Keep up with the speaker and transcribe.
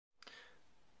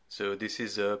So this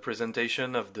is a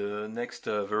presentation of the next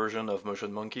version of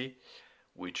Motion Monkey,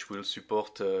 which will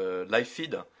support live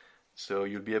feed. So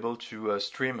you'll be able to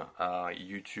stream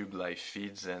YouTube live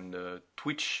feeds and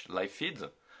Twitch live feeds.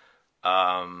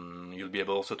 You'll be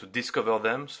able also to discover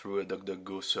them through a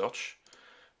DuckDuckGo search.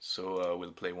 So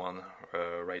we'll play one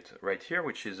right here,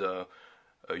 which is a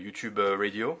YouTube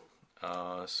radio.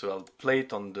 So I'll play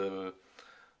it on the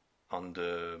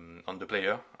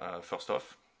player first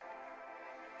off.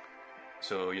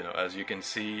 So as you can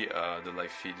see, the live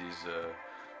feed is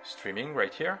streaming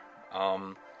right here.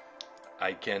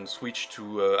 I can switch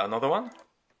to another one,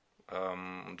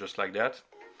 just like that.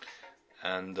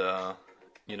 And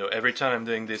every time I'm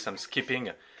doing this, I'm skipping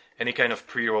any kind of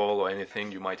pre-roll or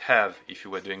anything you might have if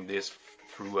you were doing this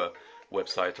through a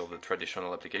website or the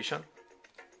traditional application.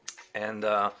 And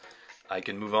I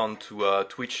can move on to a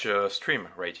Twitch stream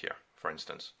right here, for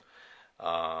instance,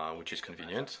 which is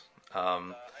convenient.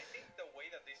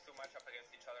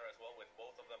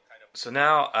 So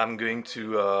now I'm going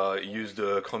to use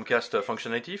the Chromecast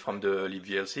functionality from the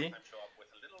libVLC,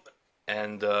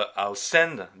 and I'll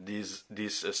send this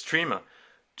stream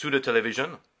to the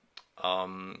television.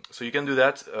 So you can do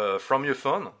that from your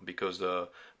phone, because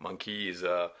Monkey is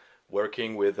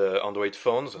working with Android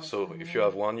phones. So if you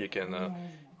have one, you can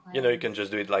you can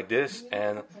just do it like this.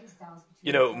 And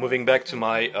moving back to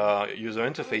my user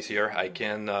interface here, I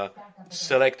can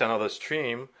select another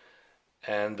stream.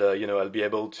 And I'll be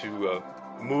able to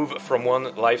move from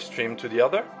one live stream to the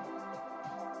other,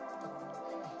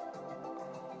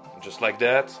 just like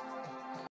that.